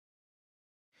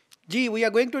We are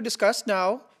going to discuss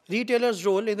now retailers'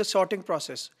 role in the sorting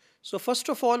process. So first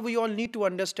of all, we all need to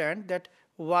understand that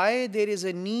why there is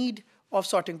a need of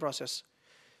sorting process.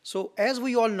 So as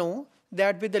we all know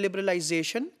that with the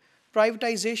liberalization,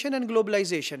 privatization and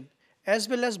globalization, as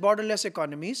well as borderless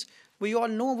economies, we all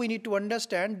know we need to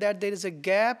understand that there is a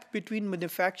gap between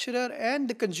manufacturer and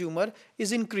the consumer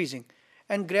is increasing.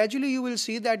 And gradually you will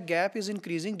see that gap is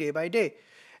increasing day by day.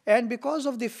 And because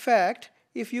of the fact,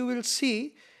 if you will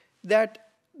see that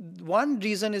one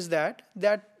reason is that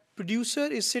producer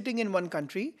is sitting in one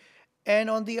country and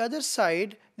on the other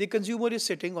side the consumer is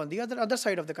sitting on the other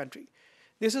side of the country.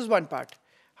 This is one part.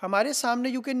 हमारे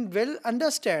सामने you can well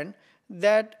understand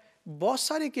that बहुत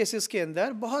सारे cases के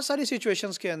अंदर, बहुत सारी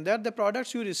situations के अंदर the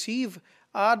products you receive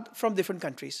are from different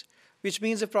countries, which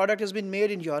means if product has been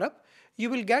made in Europe, you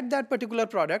will get that particular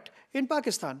product in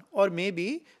Pakistan, or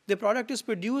maybe the product is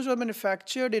produced or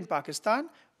manufactured in Pakistan,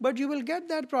 but you will get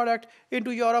that product into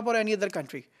Europe or any other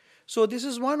country. So this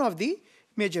is one of the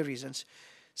major reasons.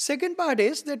 Second part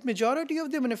is that majority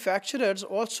of the manufacturers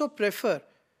also prefer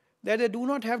that they do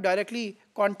not have directly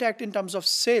contact in terms of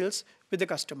sales with the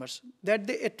customers, that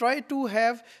they try to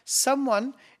have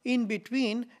someone in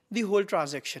between the whole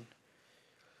transaction.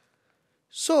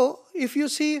 So if you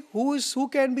see who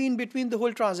can be in between the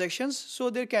whole transactions, so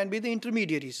there can be the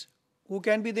intermediaries. Who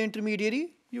can be the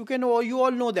intermediary? You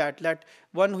all know that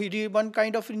one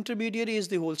kind of intermediary is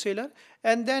the wholesaler,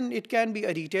 and then it can be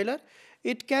a retailer.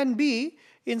 It can be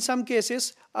in some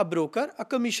cases a broker, a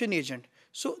commission agent.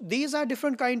 So these are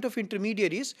different kind of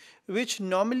intermediaries which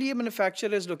normally a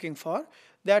manufacturer is looking for,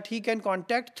 that he can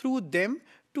contact through them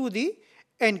to the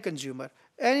end consumer.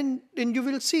 And you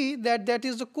will see that that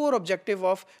is the core objective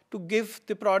of to give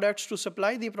the products, to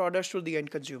supply the products to the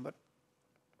end consumer.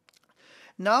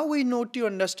 Now we need to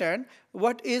understand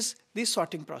what is the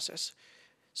sorting process.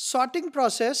 Sorting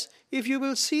process, if you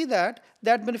will see that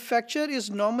manufacturer is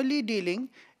normally dealing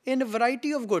in a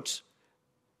variety of goods.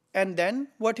 And then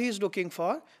what he is looking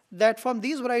for, that from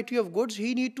these variety of goods,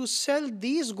 he need to sell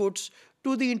these goods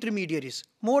to the intermediaries.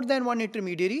 More than one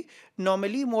intermediary,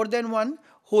 normally more than one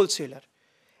wholesaler.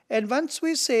 And once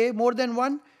we say more than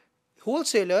one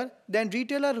wholesaler, then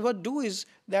retailer what do is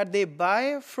that they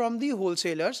buy from the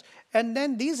wholesalers and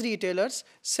then these retailers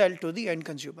sell to the end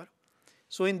consumer.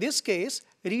 So in this case,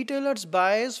 retailers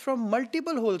buys from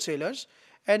multiple wholesalers,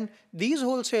 and these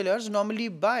wholesalers normally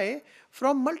buy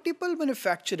from multiple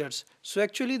manufacturers. So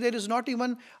actually there is not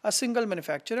even a single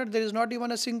manufacturer, there is not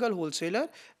even a single wholesaler.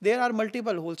 There are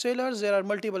multiple wholesalers, there are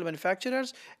multiple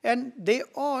manufacturers, and they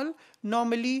all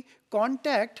normally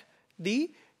contact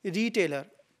the retailer.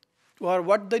 Or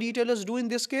what the retailers do in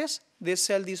this case, they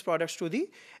sell these products to the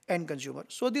end consumer.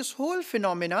 So this whole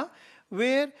phenomena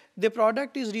where the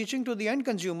product is reaching to the end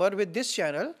consumer with this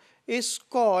channel is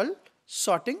called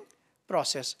sorting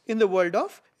process in the world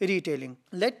of retailing.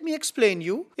 Let me explain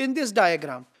you in this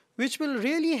diagram, which will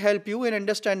really help you in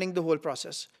understanding the whole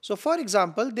process. So for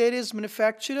example, there is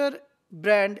manufacturer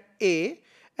brand A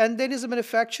and there is a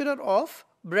manufacturer of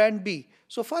brand B.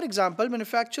 So for example,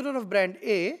 manufacturer of brand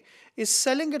A is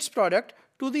selling its product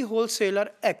to the wholesaler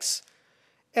X,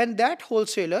 and that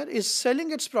wholesaler is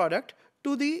selling its product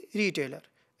to the retailer,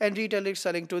 and retailer is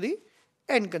selling to the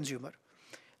end consumer.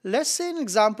 Let's say an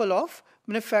example of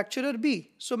manufacturer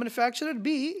B. So manufacturer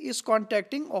B is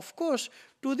contacting, of course,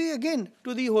 to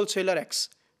the wholesaler X,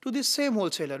 to the same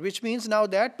wholesaler, which means now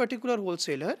that particular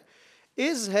wholesaler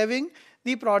is having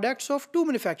the products of two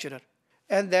manufacturers,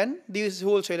 and then this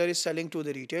wholesaler is selling to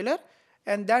the retailer,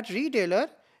 and that retailer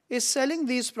is selling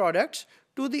these products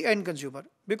to the end consumer,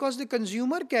 because the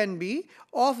consumer can be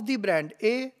of the brand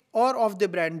A or of the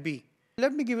brand B.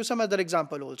 Let me give you some other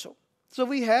example also. So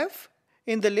we have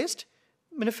in the list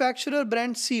manufacturer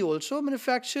brand C also,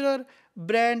 manufacturer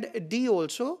brand D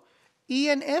also, E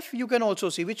and F you can also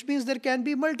see, which means there can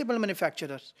be multiple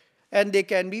manufacturers. And they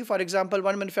can be, for example,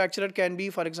 one manufacturer can be,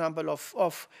 for example,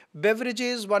 of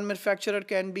beverages, one manufacturer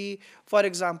can be, for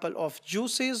example, of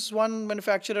juices, one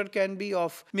manufacturer can be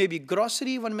of maybe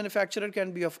grocery, one manufacturer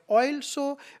can be of oil.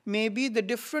 So maybe the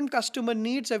different customer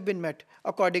needs have been met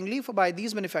accordingly by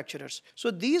these manufacturers. So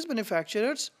these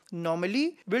manufacturers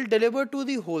normally will deliver to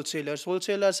the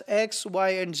wholesalers X, Y,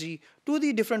 and Z, to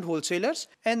the different wholesalers,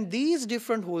 and these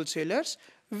different wholesalers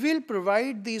will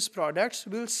provide these products,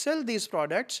 will sell these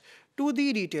products to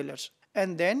the retailers,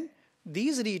 and then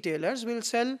these retailers will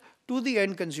sell to the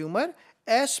end consumer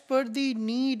as per the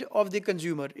need of the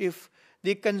consumer. If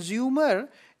the consumer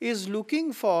is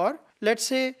looking for, let's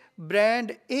say,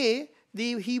 brand A,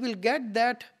 he will get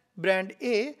that brand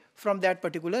A from that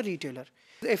particular retailer.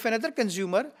 If another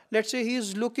consumer, let's say he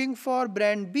is looking for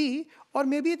brand B, or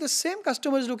maybe the same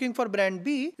customer is looking for brand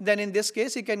B, then in this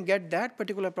case he can get that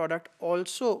particular product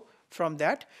also from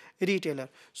that retailer.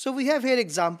 So we have here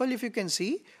example, if you can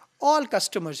see, all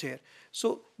customers here.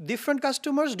 So different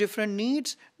customers, different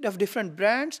needs of different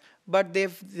brands, but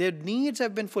their needs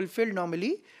have been fulfilled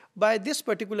normally by this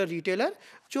particular retailer,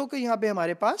 जो कि यहाँ पे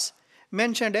हमारे पास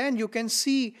mentioned है, and you can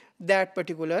see that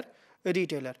particular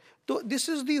retailer. तो this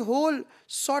is the whole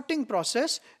sorting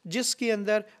process जिसके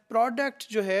अंदर product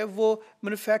जो है वो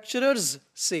manufacturers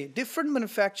से, different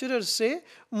manufacturers से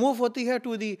move होती है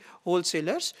to the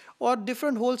wholesalers, और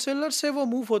different wholesalers से वो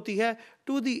move होती है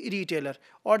to the retailer,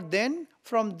 और then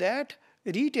from that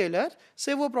retailer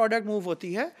से वो product move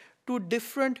होती है to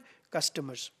different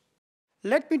customers.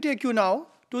 Let me take you now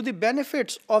to the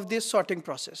benefits of this sorting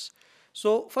process.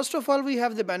 So first of all, we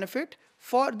have the benefit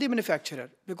for the manufacturer,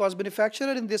 because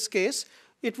manufacturer in this case,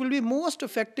 it will be most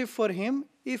effective for him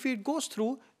if it goes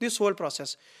through this whole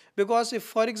process. Because if,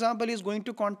 for example, he is going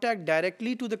to contact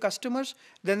directly to the customers,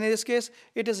 then in this case,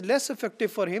 it is less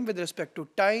effective for him with respect to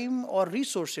time or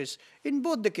resources in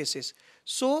both the cases.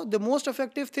 So the most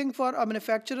effective thing for a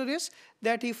manufacturer is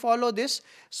that he follow this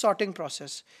sorting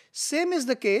process. Same is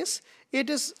the case, it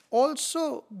is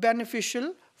also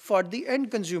beneficial for the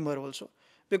end consumer also,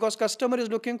 because customer is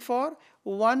looking for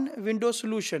one window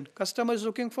solution. Customer is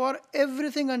looking for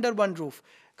everything under one roof.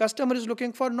 Customer is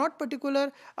looking for not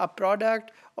particular a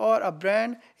product or a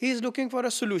brand, he is looking for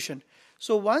a solution.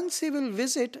 So once he will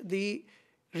visit the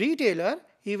retailer,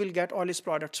 he will get all his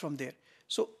products from there.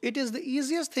 So it is the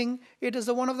easiest thing, it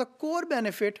is one of the core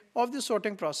benefit of the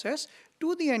sorting process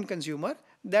to the end consumer,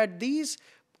 that these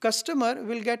customer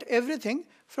will get everything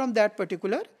from that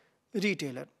particular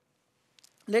retailer.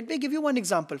 Let me give you one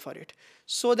example for it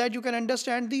so that you can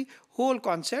understand the whole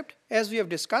concept as we have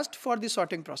discussed for the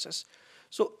sorting process.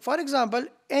 So for example,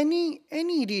 any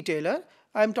retailer,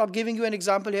 I'm giving you an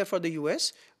example here for the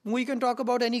US. We can talk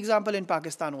about any example in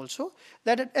Pakistan also,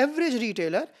 that an average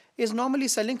retailer is normally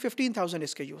selling 15,000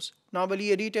 SKUs.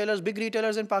 Normally big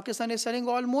retailers in Pakistan is selling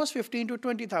almost 15 to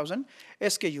 20,000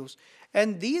 SKUs.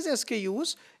 And these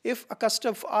SKUs, if a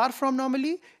customer are from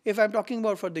normally, if I'm talking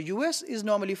about for the US, is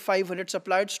normally 500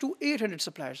 suppliers to 800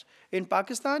 suppliers. In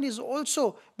Pakistan is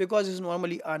also, because it's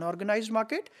normally unorganized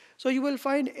market, so you will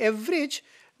find average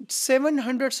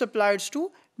 700 suppliers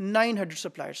to 900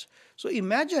 suppliers. So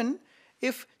imagine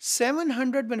if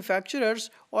 700 manufacturers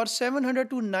or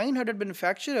 700 to 900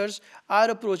 manufacturers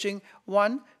are approaching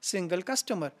one single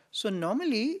customer. So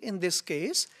normally in this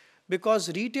case, because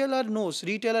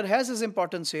retailer has his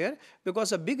importance here,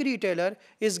 because a big retailer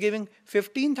is giving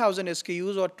 15,000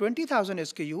 SKUs or 20,000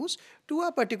 SKUs to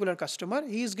a particular customer.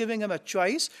 He is giving him a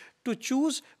choice to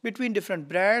choose between different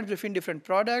brands, between different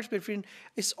products,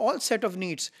 it's all set of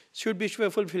needs should be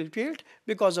fulfilled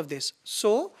because of this.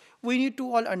 So we need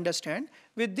to all understand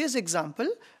with this example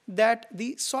that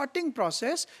the sorting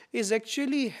process is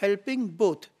actually helping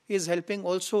both. Is helping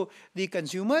also the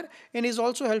consumer and is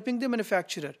also helping the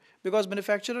manufacturer, because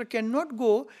manufacturer cannot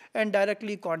go and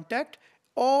directly contact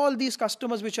all these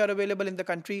customers which are available in the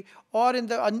country or in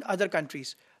the other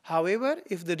countries. However,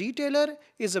 if the retailer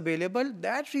is available,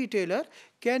 that retailer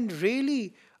can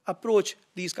really approach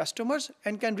these customers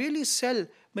and can really sell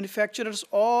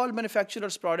all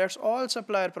manufacturers products, all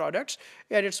supplier products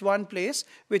at its one place,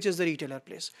 which is the retailer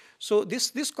place. So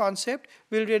this concept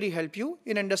will really help you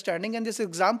in understanding, and this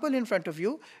example in front of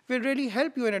you will really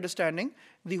help you in understanding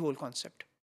the whole concept.